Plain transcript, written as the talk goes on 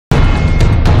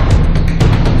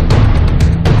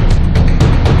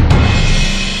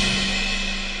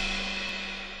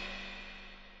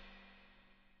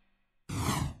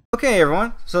Okay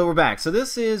everyone, so we're back. So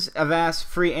this is Avast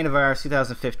Free Antivirus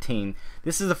 2015.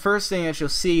 This is the first thing that you'll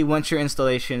see once your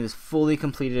installation is fully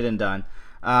completed and done.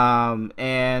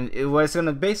 What it's going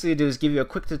to basically do is give you a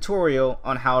quick tutorial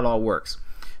on how it all works.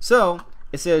 So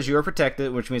it says you're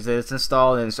protected, which means that it's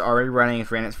installed and it's already running.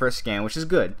 It ran its first scan, which is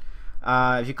good.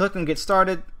 If you click on Get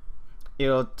Started,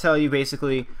 it'll tell you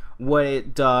basically what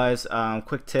it does,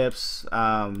 quick tips,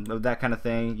 that kind of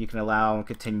thing. You can allow,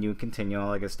 continue,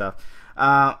 all that good stuff.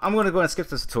 I'm going to go and skip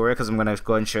this tutorial because I'm going to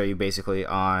go ahead and show you basically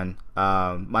on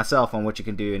myself on what you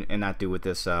can do and not do with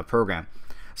this program.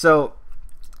 So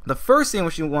the first thing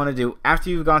what you want to do after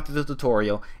you've gone through the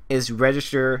tutorial is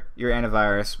register your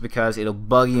antivirus, because it'll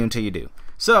bug you until you do.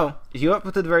 So if you go up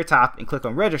to the very top and click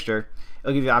on register,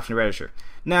 it'll give you the option to register.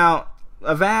 Now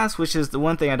Avast, which is the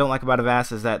one thing I don't like about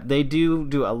Avast, is that they do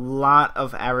a lot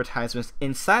of advertisements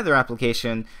inside their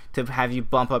application to have you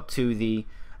bump up to the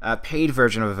paid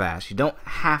version of Avast. You don't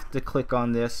have to click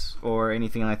on this or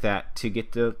anything like that to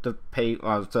get the paid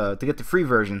to get the free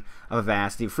version of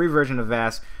Avast. The free version of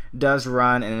Avast does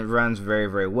run, and it runs very,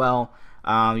 very well.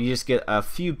 You just get a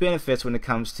few benefits when it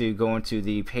comes to going to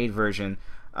the paid version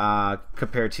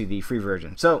compared to the free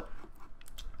version. So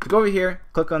go over here,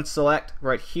 click on select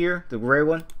right here, the gray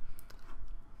one.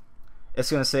 It's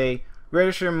going to say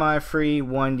register my free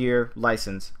 1-year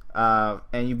license,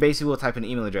 and you basically will type an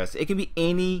email address. It can be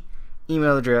any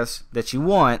email address that you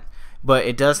want, but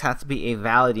it does have to be a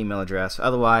valid email address.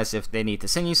 Otherwise, if they need to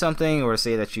send you something or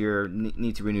say that you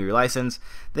need to renew your license,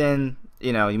 then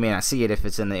you may not see it if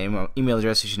it's in the email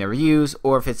address you should never use,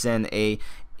 or if it's in a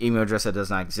email address that does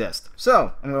not exist.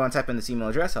 So I'm going to type in this email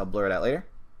address. I'll blur it out later.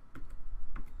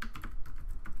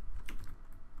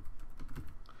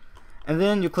 And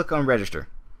then you click on register.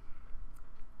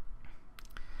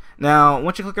 Now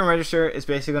once you click on register, it's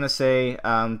basically going to say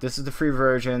this is the free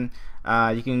version.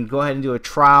 You can go ahead and do a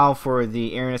trial for the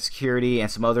internet security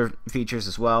and some other features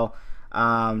as well.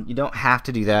 You don't have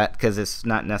to do that because it's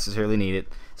not necessarily needed.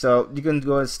 So you can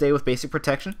go and stay with basic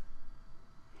protection.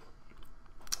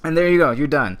 And there you go, you're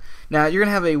done. Now you're going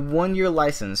to have a 1-year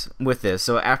license with this.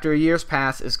 So after a year's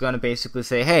passed, it's going to basically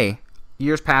say, hey,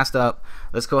 years passed up,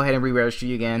 let's go ahead and re-register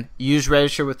you again. You just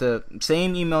register with the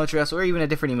same email address or even a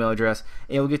different email address,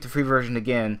 and you'll get the free version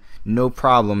again, no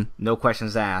problem, no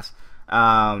questions asked.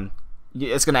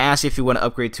 It's going to ask you if you want to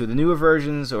upgrade to the newer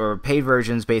versions or paid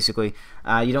versions. Basically,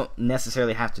 you don't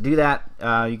necessarily have to do that.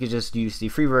 You can just use the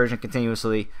free version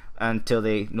continuously until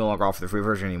they no longer offer the free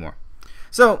version anymore.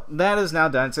 So that is now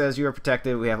done. It says you are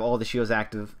protected. We have all the shields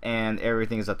active and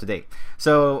everything is up to date.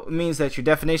 So it means that your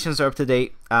definitions are up to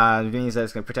date. It means that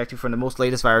it's going to protect you from the most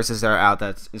latest viruses that are out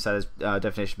that's inside this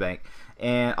definition bank.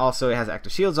 And also it has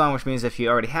active shields on, which means if you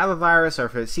already have a virus or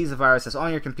if it sees a virus that's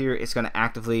on your computer, it's going to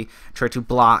actively try to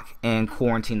block and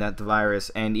quarantine that virus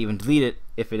and even delete it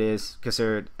if it is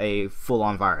considered a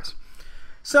full-on virus.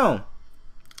 So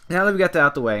now that we got that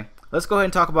out the way, let's go ahead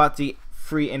and talk about the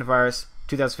free antivirus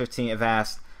 2015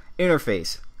 Avast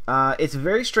interface. It's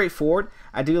very straightforward.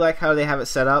 I do like how they have it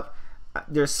set up.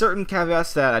 There's certain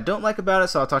caveats that I don't like about it,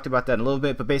 so I'll talk about that in a little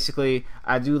bit, but basically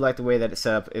I do like the way that it's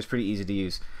set up. It's pretty easy to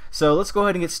use. So let's go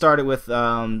ahead and get started with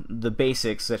the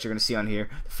basics that you're going to see on here.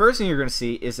 The first thing you're going to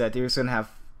see is that there's going to have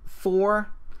 4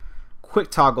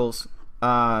 quick toggles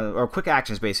or quick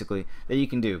actions basically that you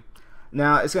can do.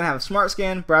 Now it's going to have Smart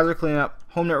Scan, Browser Cleanup,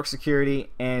 Home Network Security,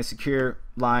 and Secure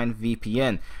Line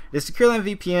VPN. The Secure Line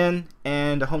VPN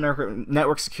and the Home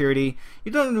Network Security,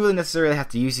 you don't really necessarily have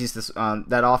to use these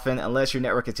that often unless your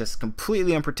network is just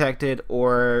completely unprotected,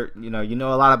 or you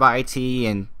know a lot about IT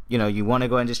and you want to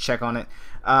go and just check on it.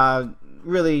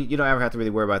 Really, you don't ever have to really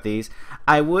worry about these.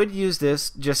 I would use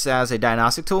this just as a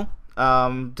diagnostic tool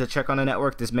to check on the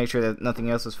network, just make sure that nothing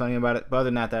else is funny about it. But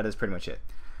other than that is pretty much it.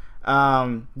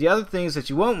 The other things that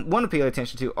you won't want to pay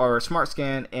attention to are Smart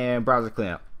Scan and Browser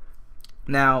Cleanup.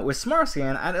 Now with Smart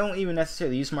Scan, I don't even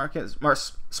necessarily use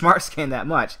Smart Scan that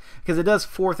much because it does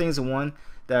 4 things in one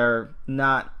that are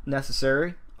not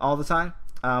necessary all the time.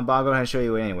 But I'll go ahead and show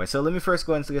you it anyway. So let me first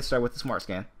go ahead and get started with the Smart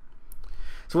Scan.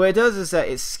 So what it does is that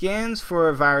it scans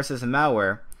for viruses and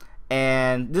malware,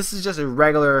 and this is just a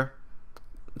regular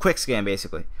quick scan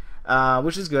basically.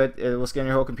 Which is good. It will scan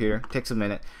your whole computer. It takes a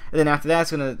minute. And then after that,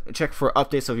 it's going to check for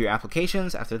updates of your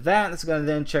applications. After that, it's going to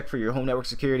then check for your home network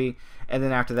security. And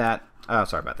then after that,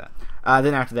 sorry about that.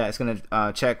 Then after that, it's going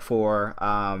to check for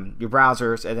your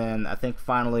browsers. And then I think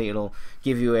finally it'll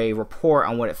give you a report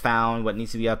on what it found, what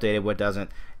needs to be updated, what doesn't.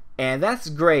 And that's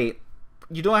great.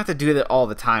 You don't have to do that all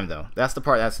the time, though. That's the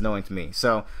part that's annoying to me.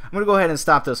 So I'm going to go ahead and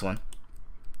stop this one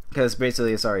because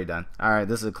basically it's already done. Alright,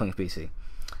 this is a clean PC.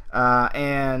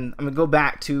 And I'm going to go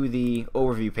back to the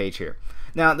overview page here.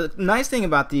 Now, the nice thing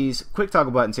about these quick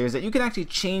toggle buttons here is that you can actually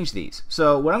change these.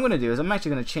 So what I'm going to do is I'm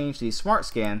actually going to change the smart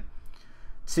scan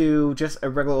to just a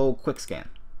regular old quick scan.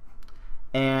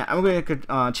 And I'm going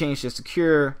to change the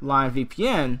secure line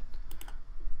VPN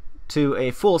to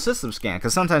a full system scan,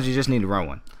 because sometimes you just need to run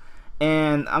one.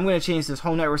 And I'm going to change this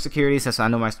home network security, since I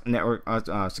know my network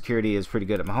security is pretty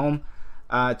good at my home,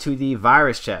 to the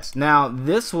virus chest. Now,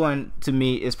 this one to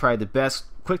me is probably the best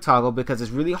quick toggle, because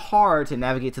it's really hard to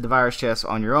navigate to the virus chest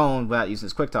on your own without using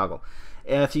this quick toggle.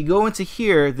 If you go into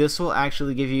here, this will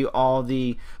actually give you all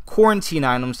the quarantine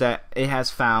items that it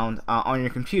has found on your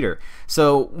computer.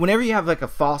 So whenever you have like a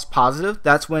false positive,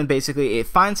 that's when basically it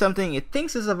finds something it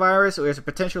thinks is a virus, or is a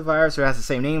potential virus, or has the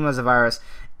same name as a virus.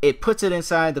 It puts it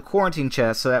inside the quarantine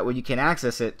chest, so that way you can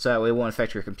access it, so that way it won't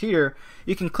affect your computer.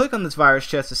 You can click on this virus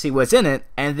chest to see what's in it,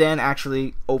 and then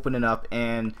actually open it up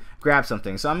and grab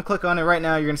something. So I'm going to click on it right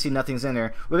now. You're going to see nothing's in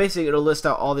there. But basically, it'll list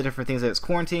out all the different things that it's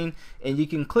quarantined, and you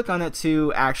can click on it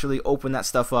to actually open that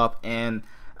stuff up and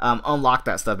unlock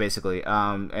that stuff, basically,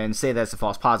 and say that it's a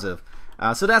false positive.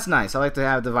 So that's nice. I like to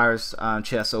have the virus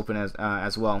chest open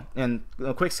as well. And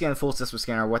quick scan, full system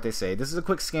scan are what they say. This is a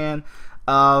quick scan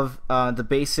of the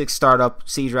basic startup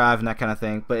C drive and that kind of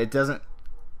thing, but it doesn't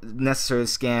necessarily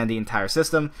scan the entire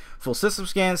system. Full system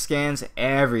scan scans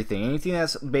everything. Anything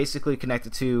that's basically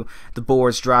connected to the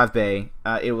board's drive bay,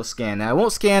 it will scan. Now, it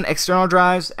won't scan external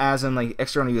drives, as in like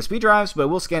external USB drives, but it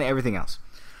will scan everything else.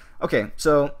 Okay,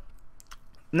 so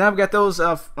now I've got those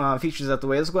features out the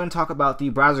way. Let's go ahead and talk about the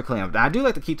browser cleanup. Now, I do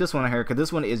like to keep this one here because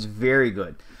this one is very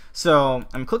good. So I'm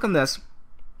gonna click on this,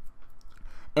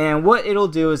 and what it'll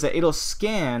do is that it'll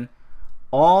scan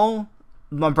all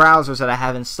my browsers that I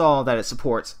have installed that it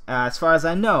supports. As far as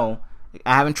I know,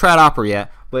 I haven't tried Opera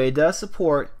yet, but it does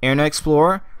support Internet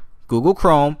Explorer, Google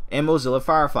Chrome, and Mozilla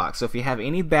Firefox. So if you have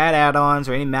any bad add-ons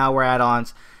or any malware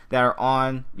add-ons that are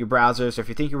on your browsers, or if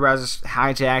you think your browser's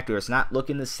hijacked, or it's not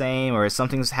looking the same, or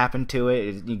something's happened to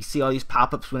it, you can see all these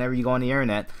pop-ups whenever you go on the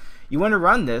internet, you want to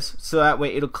run this so that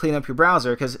way it'll clean up your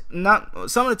browser, because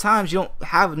some of the times you don't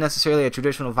have necessarily a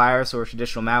traditional virus or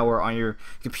traditional malware on your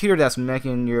computer that's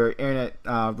making your internet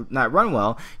not run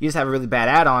well. You just have a really bad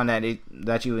add-on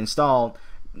that you installed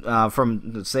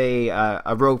from, say,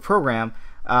 a rogue program,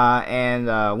 and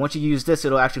once you use this,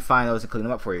 it'll actually find those and clean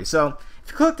them up for you. So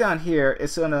if you click down here,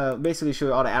 it's going to basically show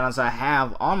you all the add-ons I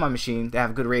have on my machine that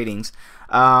have good ratings.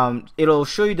 It'll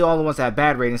show you all the ones that have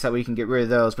bad ratings, that way you can get rid of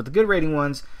those. But the good rating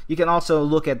ones, you can also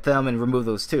look at them and remove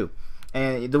those too.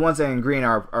 And the ones that are in green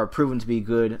are proven to be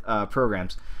good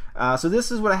programs. So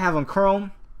this is what I have on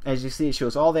Chrome. As you see, it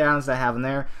shows all the add-ons that I have in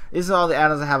there. This is all the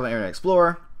add-ons I have on Internet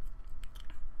Explorer.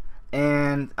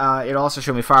 And it'll also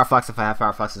show me Firefox if I have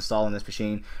Firefox installed on this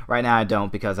machine. Right now I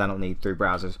don't, because I don't need 3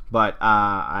 browsers, but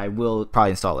I will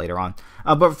probably install it later on.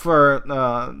 But for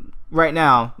right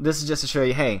now, this is just to show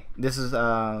you, hey, this is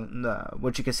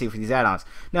what you can see for these add-ons.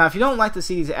 Now, if you don't like to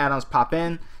see these add-ons pop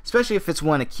in, especially if it's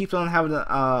one that keeps on having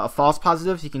a false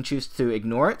positive, you can choose to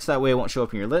ignore it, so that way it won't show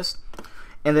up in your list.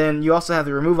 And then you also have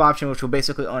the remove option, which will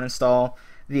basically uninstall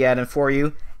the add-in for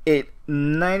you. It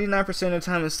 99% of the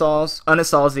time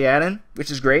uninstalls the add-in,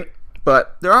 which is great,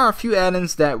 but there are a few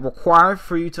add-ins that require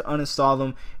for you to uninstall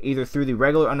them either through the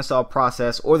regular uninstall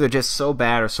process, or they're just so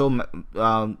bad or so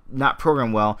not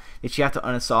programmed well that you have to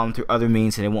uninstall them through other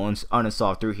means, and it won't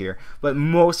uninstall through here. But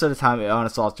most of the time it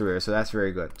uninstalls through here, so that's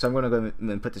very good. So I'm going to go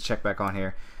and put the check back on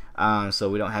here, so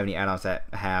we don't have any add-ons that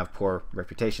have poor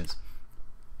reputations.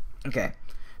 Okay,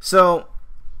 so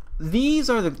these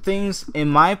are the things, in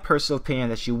my personal opinion,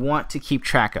 that you want to keep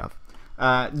track of.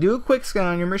 Do a quick scan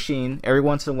on your machine every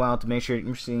once in a while to make sure your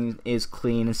machine is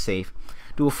clean and safe.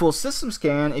 Do a full system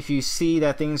scan if you see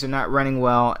that things are not running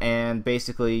well and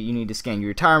basically you need to scan your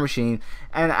entire machine.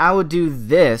 And I would do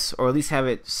this, or at least have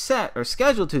it set or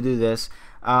scheduled to do this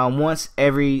once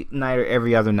every night or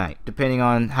every other night, depending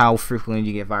on how frequently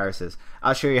you get viruses.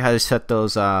 I'll show you how to set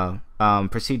those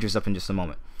procedures up in just a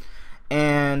moment.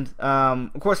 And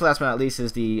of course, last but not least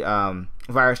is the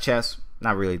virus chest.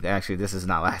 Not really, actually, this is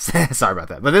not last. Sorry about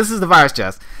that. But this is the virus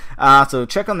chest. So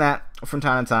check on that from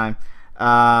time to time,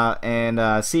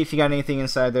 and see if you got anything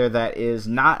inside there that is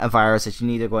not a virus that you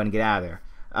need to go ahead and get out of there.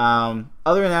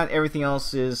 Other than that, everything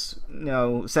else is,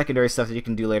 secondary stuff that you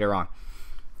can do later on.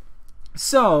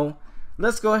 So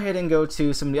let's go ahead and go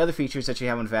to some of the other features that you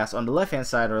have on Avast on the left-hand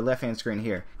side, or left-hand screen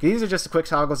here. These are just the quick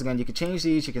toggles. Again, you can change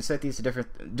these, you can set these to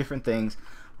different things,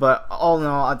 but all in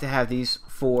all, I have to have these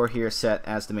 4 here set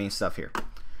as the main stuff here.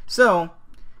 So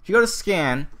if you go to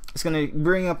scan, it's going to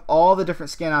bring up all the different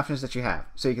scan options that you have.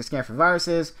 So you can scan for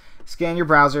viruses, scan your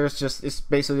browsers, it's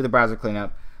basically the browser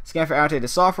cleanup. Scan for outdated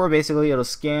software. Basically, it'll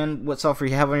scan what software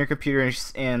you have on your computer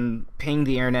and ping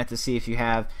the internet to see if you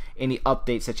have any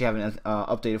updates that you haven't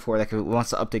updated for. Like if it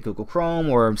wants to update Google Chrome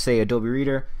or say Adobe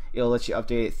Reader, it'll let you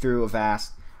update it through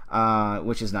Avast,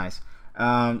 which is nice.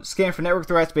 Scan for network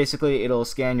threats. Basically, it'll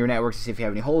scan your network to see if you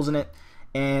have any holes in it.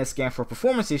 And scan for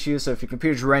performance issues. So if your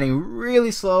computer's running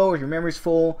really slow or your memory's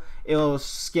full, it'll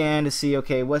scan to see,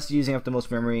 okay, what's using up the most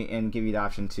memory, and give you the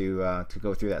option to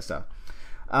go through that stuff.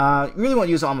 You really won't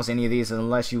use almost any of these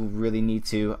unless you really need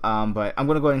to, but I'm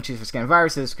going to go ahead and choose for scan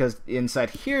viruses because inside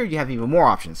here you have even more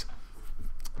options.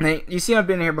 Now, you see I've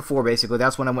been here before. Basically,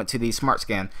 that's when I went to the smart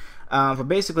scan. But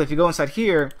basically, if you go inside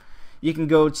here, you can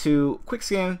go to quick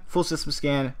scan, full system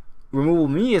scan, removable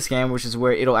media scan, which is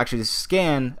where it'll actually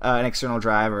scan an external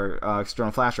drive or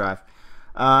external flash drive.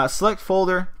 Select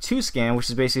folder to scan, which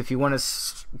is basically if you want to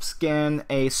scan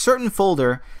a certain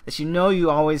folder that you know you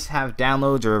always have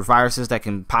downloads or viruses that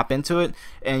can pop into it,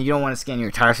 and you don't want to scan your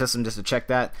entire system just to check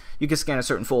that, you can scan a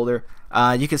certain folder.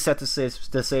 You can set to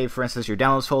save, for instance, your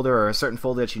downloads folder or a certain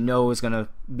folder that you know is going to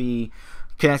be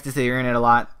connected to the internet a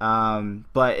lot,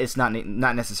 but it's not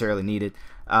necessarily needed.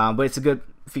 But it's a good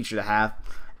feature to have.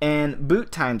 And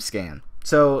boot time scan.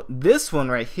 So this one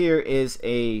right here is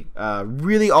a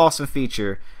really awesome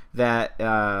feature that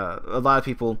a lot of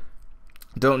people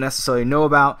don't necessarily know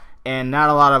about, and not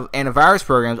a lot of antivirus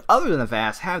programs other than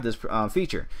Avast have this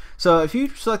feature. So if you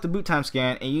select the boot time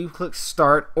scan and you click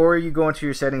start, or you go into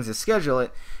your settings and schedule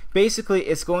it, basically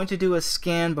it's going to do a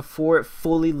scan before it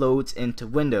fully loads into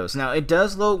Windows. Now it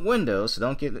does load Windows, so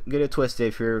don't get it twisted.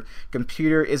 If your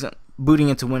computer isn't booting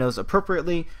into Windows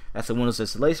appropriately, that's a Windows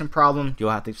installation problem. You'll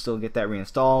have to still get that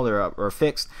reinstalled or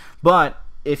fixed. But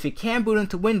if it can boot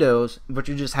into Windows, but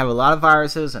you just have a lot of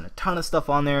viruses and a ton of stuff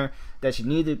on there that you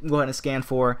need to go ahead and scan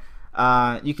for,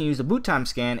 you can use the boot time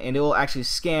scan, and it will actually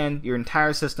scan your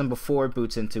entire system before it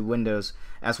boots into Windows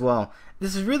as well.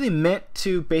 This is really meant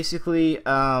to basically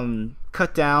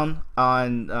cut down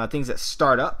on things that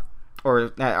start up or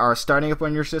that are starting up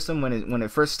on your system when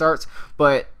it first starts,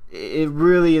 but it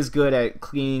really is good at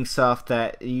cleaning stuff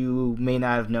that you may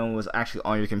not have known was actually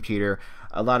on your computer.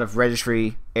 A lot of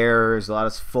registry errors, a lot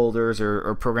of folders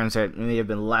or programs that may have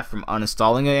been left from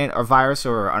uninstalling a virus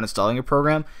or uninstalling a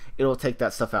program, it'll take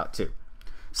that stuff out too.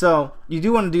 So you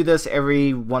do want to do this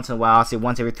every once in a while, say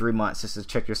once every 3 months, just to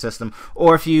check your system.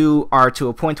 Or if you are to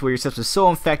a point where your system is so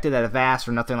infected that Avast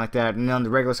or nothing like that, none of the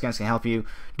regular scans can help you,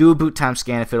 do a boot time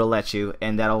scan if it'll let you,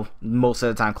 and that'll most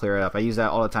of the time clear it up. I use that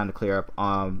all the time to clear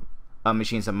up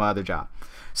machines at my other job.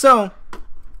 So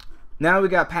now we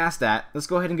got past that, let's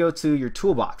go ahead and go to your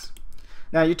toolbox.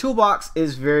 Now your toolbox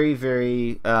is very,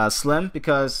 very slim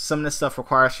because some of this stuff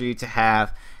requires for you to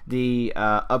have the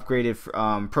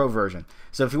upgraded Pro version.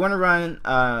 So if you want to run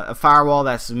a firewall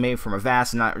that's made from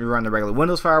Avast and not run the regular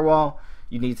Windows firewall,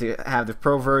 you need to have the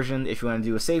Pro version. If you want to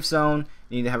do a safe zone,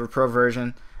 you need to have a Pro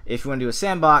version. If you want to do a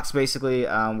sandbox, basically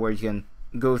where you can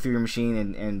go through your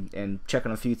machine and check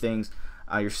on a few things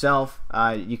yourself,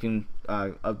 you can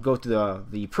go to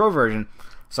the Pro version.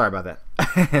 Sorry about that.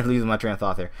 Losing my train of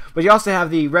thought there. But you also have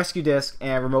the rescue disk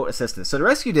and remote assistance. So the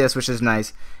rescue disk, which is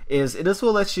nice, is this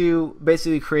will let you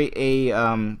basically create a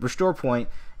restore point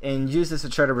and use this to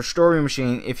try to restore your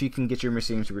machine if you can get your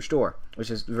machine to restore, which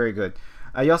is very good.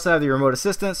 You also have the remote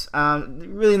assistance.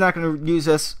 Really not going to use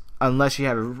this unless you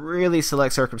have a really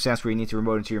select circumstance where you need to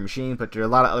remote into your machine, but there are a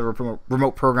lot of other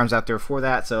remote programs out there for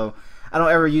that, so I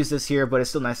don't ever use this here, but it's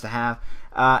still nice to have.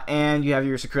 And you have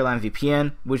your secure line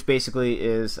VPN, which basically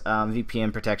is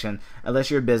VPN protection. Unless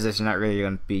you're a business, you're not really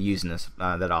going to be using this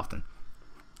that often.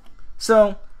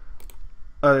 So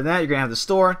other than that, you're going to have the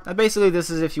store. Now basically this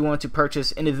is if you want to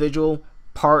purchase individual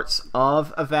parts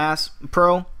of Avast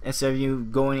Pro instead of you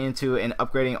going into and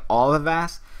upgrading all of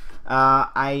Avast.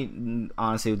 I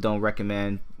honestly don't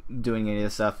recommend doing any of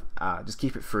this stuff. Just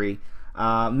keep it free.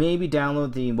 Maybe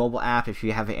download the mobile app if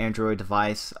you have an Android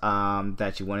device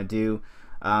that you want to do.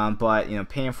 But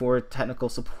paying for technical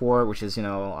support, which is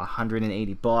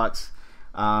 $180,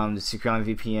 the secure line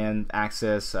VPN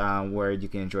access, where you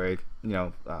can enjoy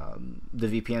the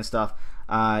VPN stuff.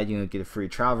 Get a free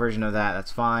trial version of that.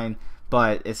 That's fine,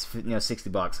 but it's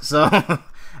 $60. So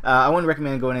I wouldn't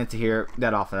recommend going into here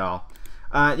that often at all.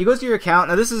 You go to your account.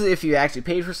 Now this is if you actually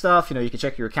paid for stuff. You can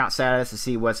check your account status to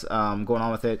see what's going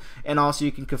on with it, and also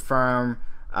you can confirm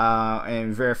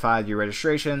and verify your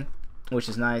registration, which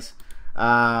is nice.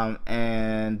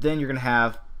 And then you're gonna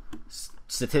have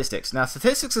statistics. Now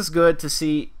statistics is good to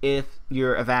see if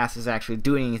your Avast is actually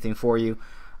doing anything for you.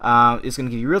 It's gonna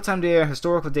give you real-time data,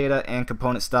 historical data, and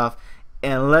component stuff.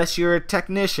 Unless you're a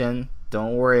technician,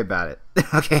 don't worry about it.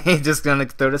 Okay, just gonna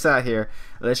throw this out here.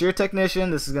 Unless you're a technician,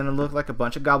 this is gonna look like a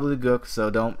bunch of gobbledygook, so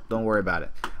don't worry about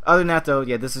it. Other than that, though,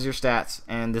 yeah, this is your stats,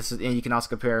 and you can also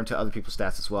compare them to other people's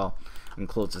stats as well. I'm gonna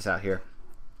close this out here.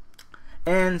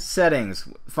 And settings.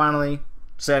 Finally,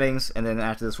 settings, and then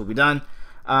after this, we'll be done.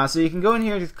 So you can go in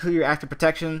here to clear your active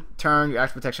protection, turn your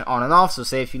active protection on and off. So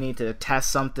say if you need to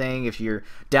test something, if you're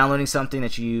downloading something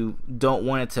that you don't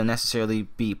want it to necessarily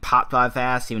be popped by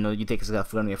Avast, even though you think it's going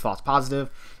to be a false positive,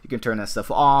 you can turn that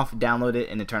stuff off, download it,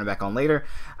 and then turn it back on later.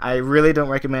 I really don't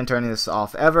recommend turning this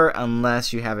off ever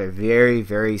unless you have a very,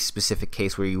 very specific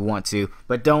case where you want to,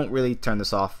 but don't really turn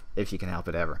this off if you can help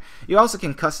it ever. You also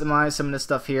can customize some of this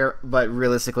stuff here, but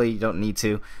realistically you don't need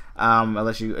to.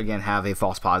 Unless you, again, have a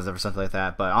false positive or something like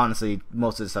that. But honestly,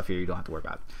 most of the stuff here you don't have to worry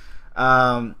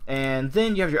about. And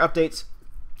then you have your updates.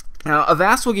 Now,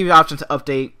 Avast will give you the option to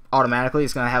update automatically.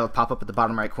 It's going to have a pop-up at the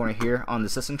bottom right corner here on the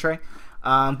system tray.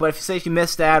 But if you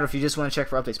missed that, or if you just want to check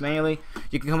for updates manually,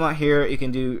 you can come out here, you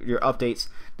can do your updates.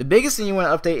 The biggest thing you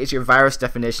want to update is your virus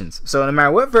definitions. So no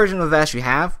matter what version of Avast you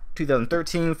have,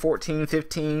 2013, 14,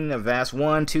 15, Avast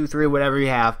 1, 2, 3, whatever you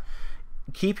have,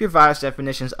 keep your virus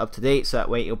definitions up to date so that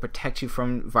way it'll protect you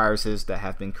from viruses that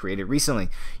have been created recently.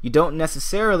 You don't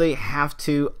necessarily have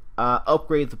to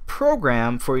upgrade the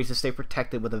program for you to stay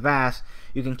protected with Avast.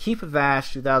 You can keep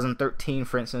Avast 2013,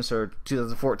 for instance, or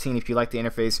 2014 if you like the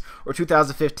interface, or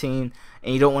 2015,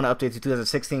 and you don't want to update to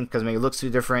 2016 because maybe it looks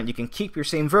too different. You can keep your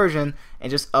same version and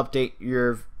just update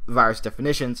your virus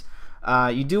definitions.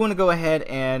 You do want to go ahead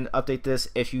and update this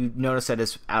if you notice that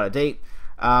it's out of date.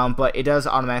 But it does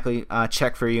automatically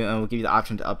check for you and will give you the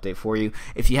option to update for you.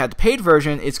 If you have the paid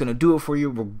version, it's going to do it for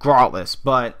you regardless.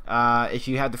 But if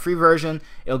you have the free version,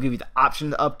 it'll give you the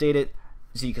option to update it,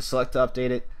 so you can select to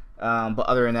update it. But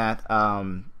other than that,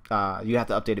 you have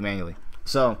to update it manually.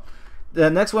 So the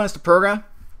next one is the program.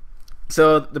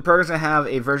 So the program's going to have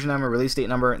a version number, release date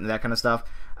number, and that kind of stuff.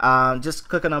 Just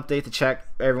click on update to check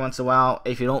every once in a while.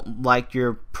 If you don't like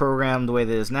your program the way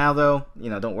that it is now, though,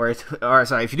 don't worry. Or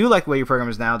sorry, if you do like the way your program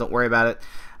is now, don't worry about it.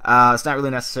 It's not really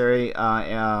necessary,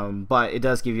 but it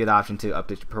does give you the option to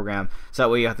update your program. So that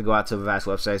way you have to go out to Avast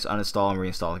websites, uninstall and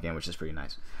reinstall again, which is pretty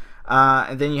nice.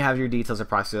 And then you have your details of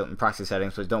proxy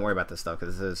settings, but don't worry about this stuff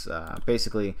because this is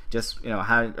basically just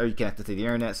how are you connected to the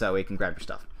internet, so that way you can grab your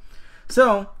stuff.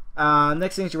 So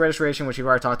next thing is your registration, which we've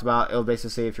already talked about. It'll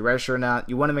basically say if you're registered or not.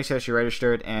 You want to make sure that you're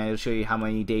registered, and it'll show you how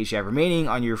many days you have remaining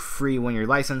on your free 1-year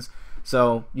license.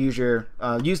 So use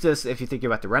this if you think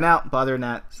you're about to run out, but other than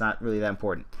that, it's not really that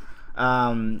important.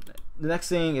 The next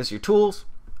thing is your tools,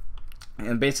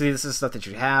 and basically this is stuff that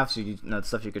you have, so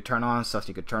stuff you could turn on, stuff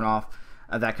you could turn off,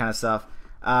 that kind of stuff.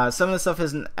 Some of the stuff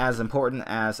isn't as important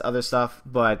as other stuff,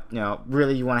 but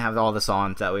really you want to have all this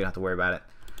on, so that way you don't have to worry about it.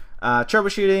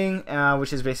 Troubleshooting,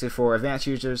 which is basically for advanced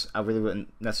users. I really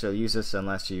wouldn't necessarily use this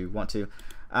unless you want to.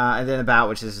 And then about,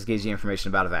 which just gives you information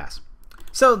about Avast.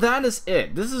 So that is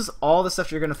it. This is all the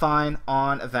stuff you're going to find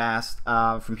on Avast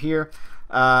from here.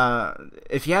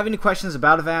 If you have any questions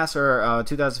about Avast or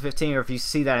 2015, or if you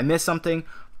see that I missed something,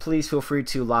 please feel free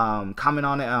to comment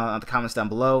on it in the comments down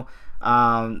below.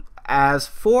 As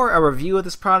for a review of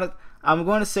this product, I'm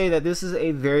going to say that this is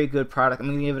a very good product. I'm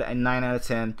going to give it a 9 out of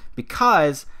 10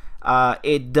 because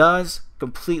it does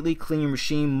completely clean your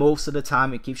machine most of the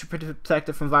time. It keeps you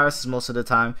protected from viruses most of the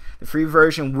time. The free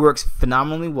version works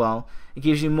phenomenally well. It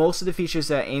gives you most of the features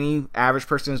that any average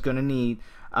person is going to need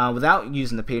without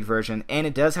using the paid version, and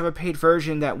it does have a paid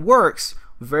version that works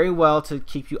very well to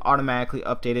keep you automatically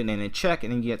updated and in check,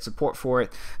 and then you get support for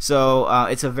it. So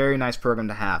it's a very nice program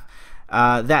to have.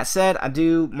 That said, I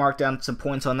do mark down some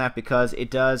points on that because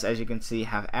it does, as you can see,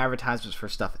 have advertisements for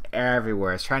stuff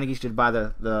everywhere. It's trying to get you to buy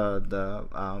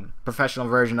the professional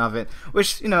version of it,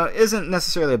 which isn't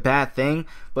necessarily a bad thing,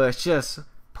 but it's just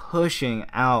pushing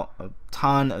out a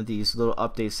ton of these little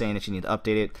updates saying that you need to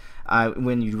update it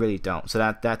when you really don't. So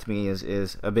that to me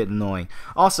is a bit annoying.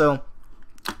 Also,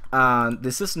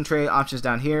 the system tray options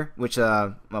down here, which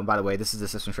well, by the way, this is the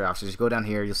system tray options. You go down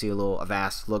here, you'll see a little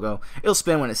Avast logo. It'll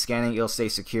spin when it's scanning. It'll stay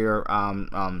secure.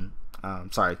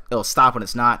 Sorry, it'll stop when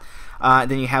it's not.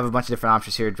 Then you have a bunch of different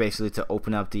options here, basically to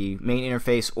open up the main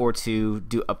interface or to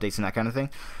do updates and that kind of thing.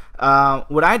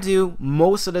 What I do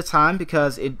most of the time,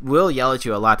 because it will yell at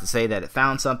you a lot to say that it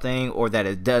found something or that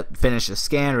it finished a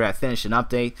scan or that it finished an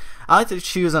update, I like to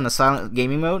choose on the silent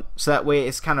gaming mode, so that way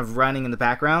it's kind of running in the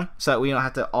background, so that we don't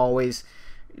have to always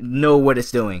know what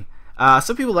it's doing.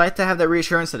 Some people like to have that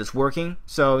reassurance that it's working,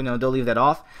 so they'll leave that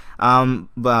off.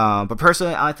 But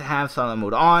personally, I like to have silent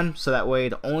mode on, so that way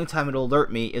the only time it'll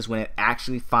alert me is when it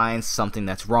actually finds something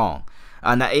that's wrong.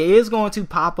 Now it is going to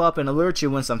pop up and alert you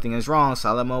when something is wrong.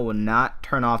 Silent mode will not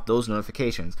turn off those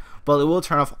notifications, but it will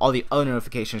turn off all the other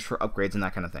notifications for upgrades and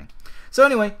that kind of thing. So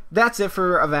anyway, that's it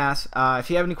for Avast. If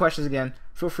you have any questions, again,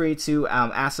 feel free to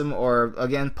ask them, or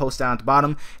again, post down at the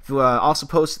bottom. If you also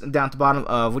post down at the bottom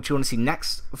of what you want to see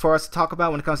next for us to talk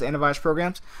about when it comes to antivirus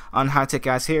programs on High Tech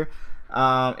Guys here.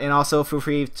 And also feel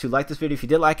free to like this video if you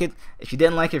did like it. If you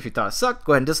didn't like it, if you thought it sucked,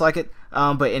 go ahead and dislike it.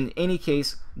 But in any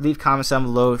case, leave comments down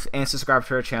below and subscribe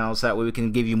to our channel so that way we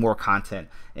can give you more content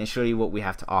and show you what we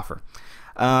have to offer.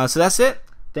 So that's it.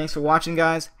 Thanks for watching,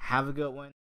 guys. Have a good one.